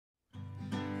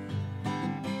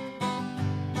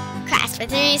podcast with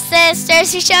three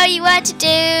sisters who show you what to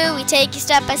do. We take you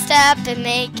step by step and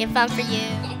make it fun for you.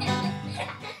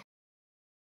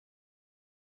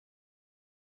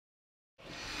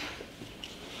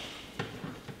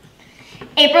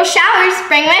 April showers,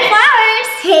 bring my flowers.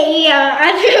 Hey,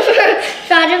 I've never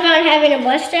thought about having a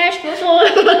mustache before.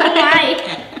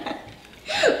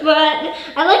 But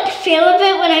I like the feel of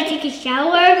it when I take a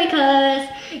shower because,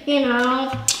 you know,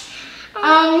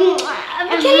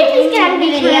 can you please get out of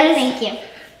the video? Thank you.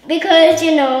 Because,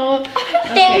 you know,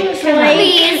 things like...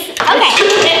 Please. Okay.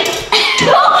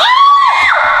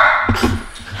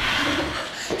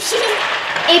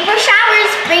 April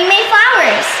showers, bring May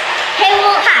flowers. Hey,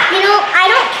 well, you know, I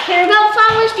don't care about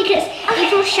flowers because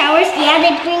April showers, yeah,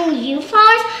 they bring you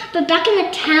flowers, but back in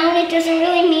the town, it doesn't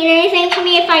really mean anything to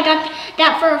me. If I got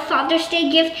that for a Father's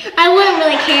Day gift, I wouldn't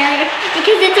really care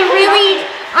because it's a really,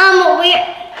 weird...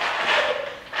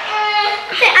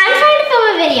 I'm trying to film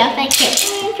a video, thank you.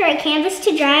 For a canvas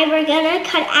to dry, we're gonna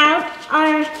cut out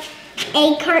our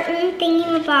egg carton thingy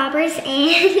with Bloppers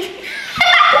and...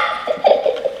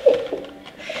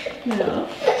 No.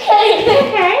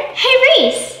 Hey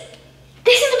Reese,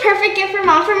 this is a perfect gift for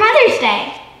Mom for Mother's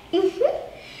Day.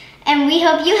 And we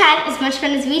hope you had as much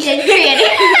fun as we did creating.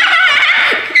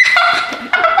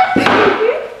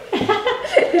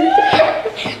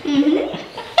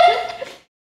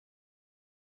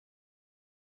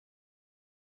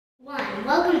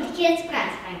 Welcome to Kids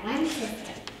Crafts by one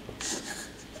sister.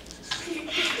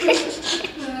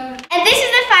 And this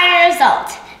is the final result.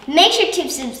 Make sure to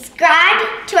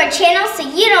subscribe to our channel so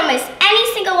you don't miss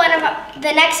any single one of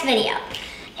the next video.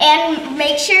 And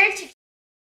make sure to...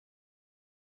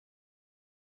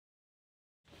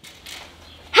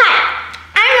 Hi,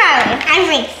 I'm Riley. I'm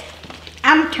Reese.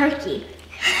 I'm Turkey.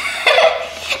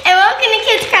 And welcome to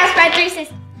Kids Crafts by Three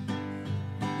Sisters.